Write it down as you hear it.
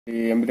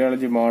The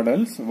embryology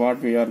models what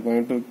we are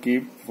going to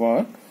keep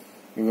for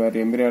your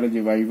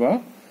embryology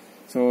viva.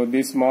 So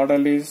this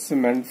model is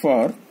meant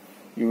for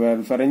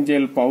your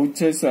pharyngeal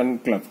pouches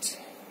and clefts.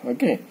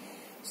 Okay,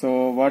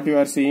 so what you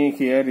are seeing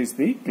here is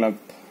the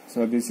cleft.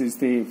 So this is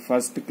the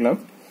first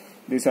cleft.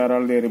 These are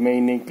all the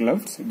remaining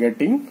clefts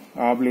getting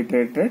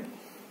obliterated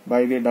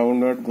by the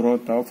downward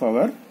growth of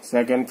our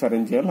second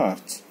pharyngeal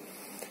arch.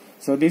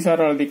 So these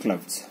are all the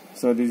clefts.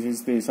 So this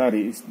is the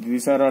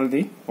these are all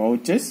the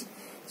pouches.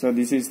 So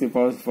this is the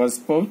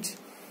first pouch,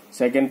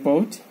 second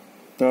pouch,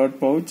 third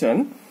pouch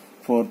and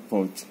fourth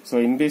pouch. So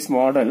in this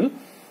model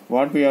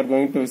what we are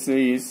going to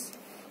see is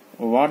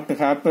what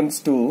happens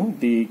to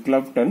the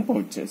cleft and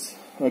pouches.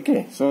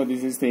 Okay, so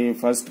this is the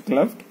first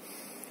cleft.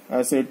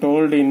 As I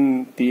told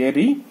in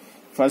theory,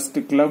 first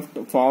cleft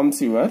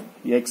forms your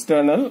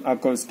external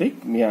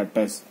acoustic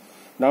meatus.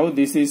 Now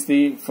this is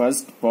the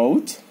first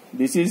pouch.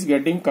 This is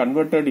getting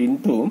converted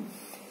into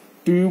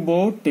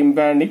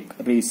tubo-tympanic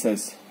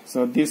recess.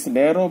 So this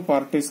narrow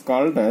part is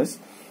called as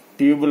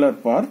tubular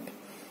part.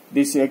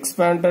 This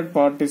expanded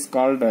part is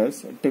called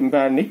as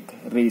tympanic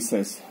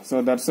recess.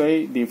 So that's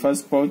why the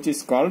first pouch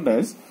is called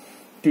as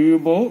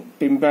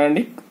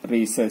tubo-tympanic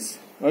recess.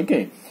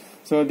 Okay.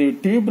 So the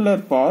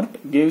tubular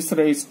part gives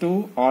rise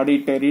to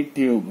auditory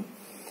tube.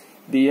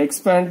 The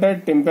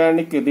expanded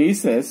tympanic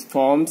recess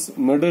forms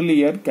middle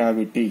ear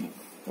cavity.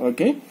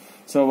 Okay.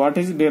 So what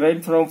is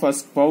derived from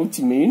first pouch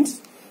means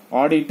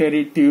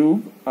auditory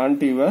tube and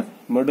your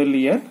middle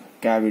ear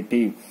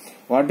cavity.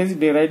 What is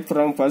derived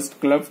from first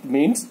cleft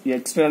means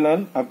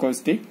external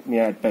acoustic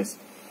meatus.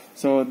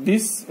 So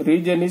this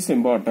region is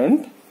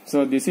important.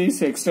 So this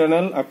is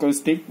external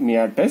acoustic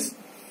meatus.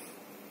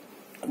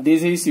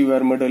 This is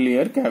your middle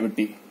ear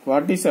cavity.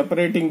 What is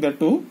separating the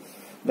two?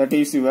 That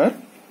is your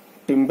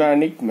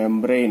tympanic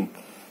membrane.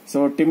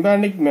 So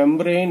tympanic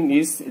membrane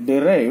is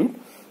derived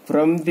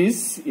from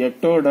this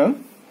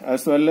ectoderm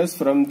as well as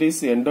from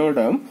this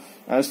endoderm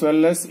as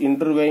well as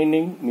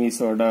intervening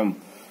mesoderm.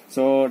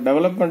 So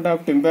development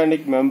of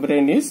tympanic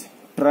membrane is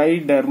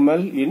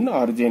tridermal in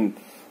origin.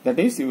 That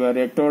is your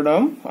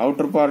ectoderm,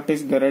 outer part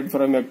is derived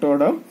from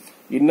ectoderm,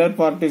 inner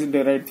part is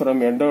derived from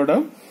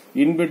endoderm,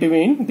 in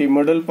between the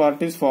middle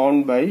part is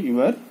formed by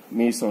your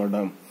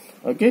mesoderm.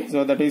 Okay,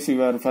 so that is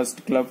your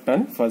first cleft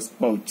and first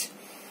pouch.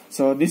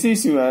 So this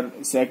is your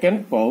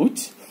second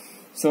pouch.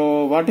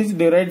 So what is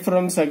derived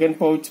from second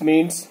pouch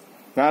means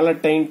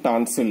palatine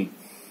tonsil.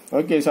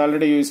 Okay, so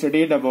already you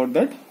studied about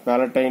that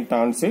palatine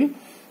tonsil.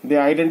 The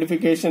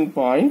identification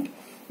point,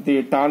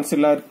 the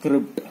tonsillar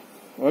crypt.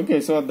 Okay,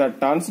 so the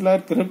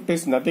tonsillar crypt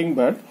is nothing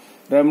but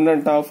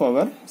remnant of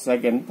our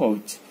second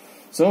pouch.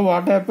 So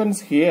what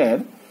happens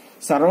here,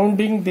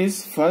 surrounding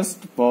this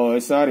first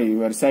pouch,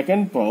 your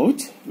second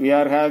pouch, we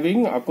are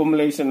having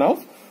accumulation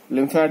of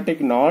lymphatic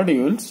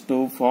nodules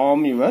to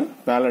form your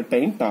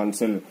palatine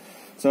tonsil.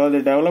 So the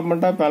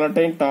development of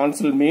palatine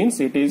tonsil means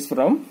it is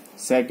from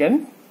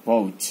second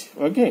pouch.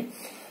 Okay.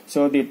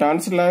 So the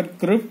tonsillar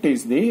crypt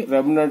is the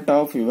remnant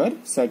of your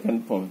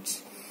second pouch.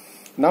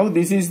 Now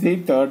this is the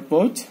third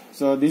pouch.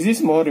 So this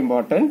is more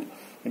important.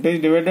 It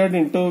is divided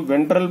into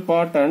ventral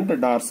part and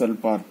dorsal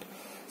part.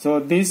 So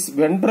this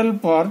ventral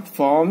part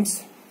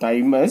forms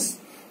thymus.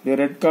 The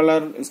red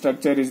color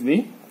structure is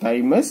the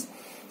thymus.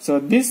 So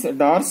this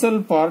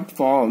dorsal part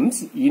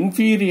forms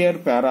inferior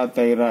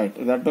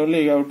parathyroid. That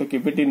only you have to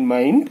keep it in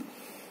mind.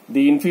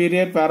 The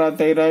inferior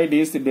parathyroid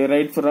is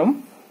derived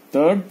from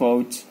third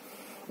pouch.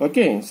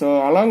 Okay, so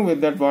along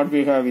with that what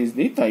we have is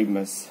the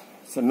thymus.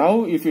 So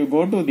now if you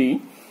go to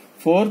the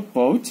fourth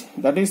pouch,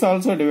 that is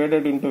also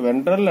divided into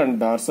ventral and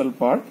dorsal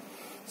part.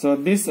 So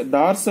this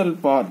dorsal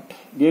part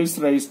gives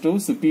rise to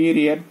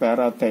superior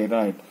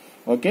parathyroid.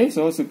 Okay,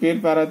 so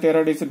superior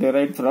parathyroid is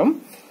derived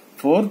from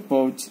fourth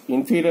pouch,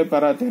 inferior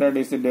parathyroid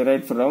is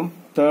derived from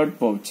third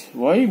pouch.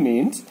 Why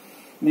means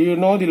you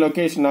know the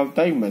location of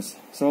thymus.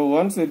 So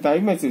once the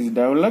thymus is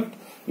developed,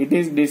 it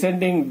is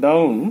descending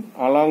down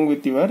along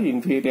with your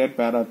inferior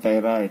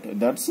parathyroid.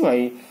 That's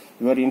why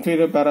your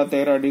inferior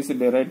parathyroid is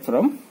derived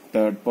from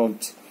third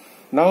pouch.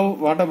 Now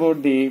what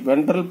about the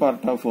ventral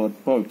part of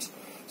fourth pouch?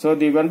 So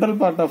the ventral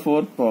part of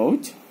fourth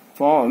pouch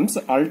forms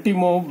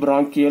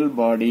ultimobronchial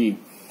body.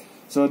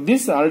 So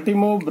this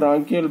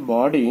ultimobronchial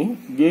body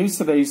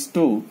gives rise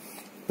to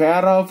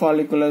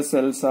parafollicular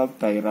cells of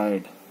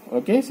thyroid.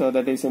 Okay, so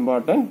that is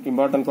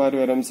important for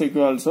your MCQ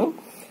also.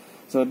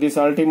 So this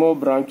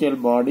ultimobronchial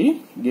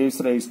body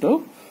gives rise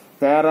to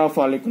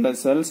parafollicular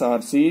cells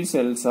or C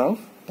cells of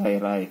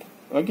thyroid.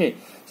 Okay,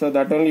 so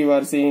that only you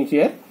are seeing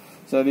here.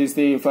 So this is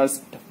the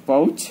first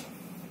pouch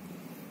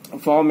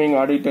forming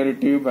auditory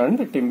tube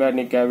and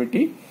tympanic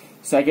cavity.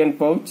 Second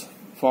pouch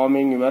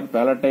forming your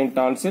palatine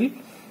tonsil.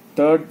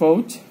 Third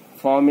pouch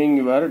forming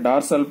your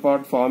dorsal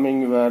part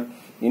forming your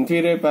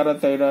inferior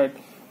parathyroid.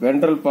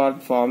 Ventral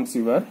part forms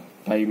your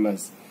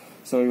thymus.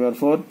 So your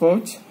fourth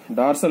pouch,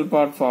 dorsal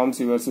part forms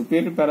your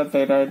superior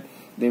parathyroid,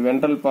 the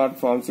ventral part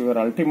forms your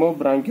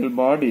ultimobronchial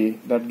body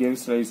that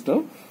gives rise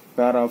to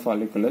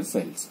parafollicular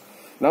cells.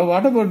 Now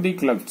what about the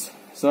clefts?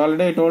 So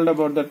already I told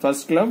about that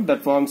first cleft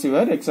that forms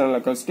your external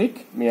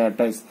acoustic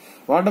meatus.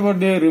 What about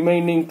the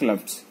remaining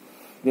clefts?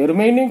 The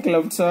remaining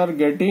clefts are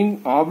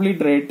getting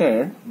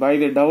obliterated by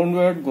the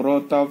downward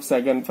growth of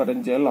second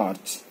pharyngeal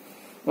arch.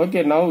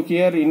 Okay, now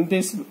here in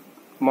this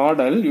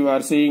model you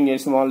are seeing a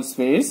small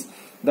space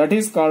that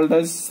is called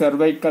as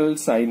cervical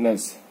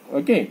sinus.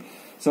 Okay,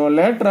 so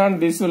later on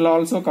this will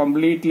also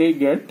completely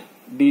get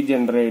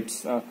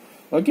degenerates.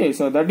 Okay,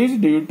 so that is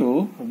due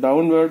to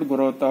downward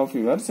growth of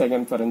your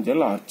second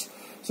pharyngeal arch.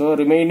 So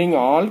remaining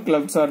all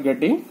clefts are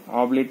getting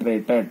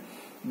obliterated.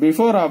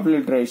 Before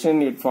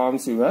obliteration it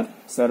forms your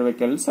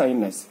cervical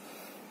sinus.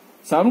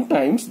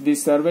 Sometimes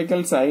this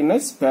cervical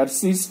sinus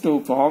persists to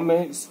form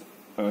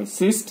a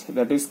cyst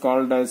that is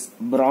called as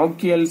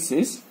bronchial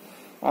cyst.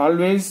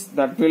 Always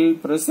that will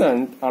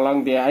present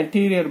along the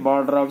anterior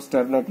border of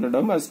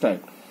sternocleidomastoid.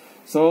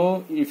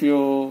 So if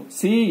you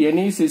see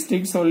any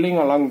cystic swelling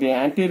along the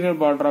anterior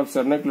border of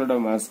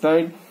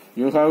sternocleidomastoid,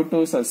 you have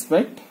to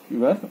suspect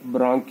your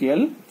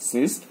bronchial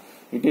cyst.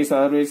 It is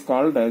always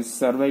called as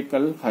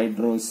cervical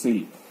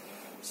hydrocele.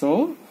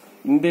 So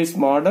in this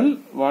model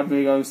what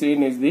we have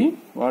seen is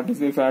what is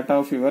the fate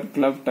of your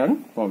cleft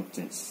and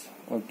pouches.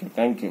 Okay,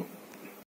 thank you.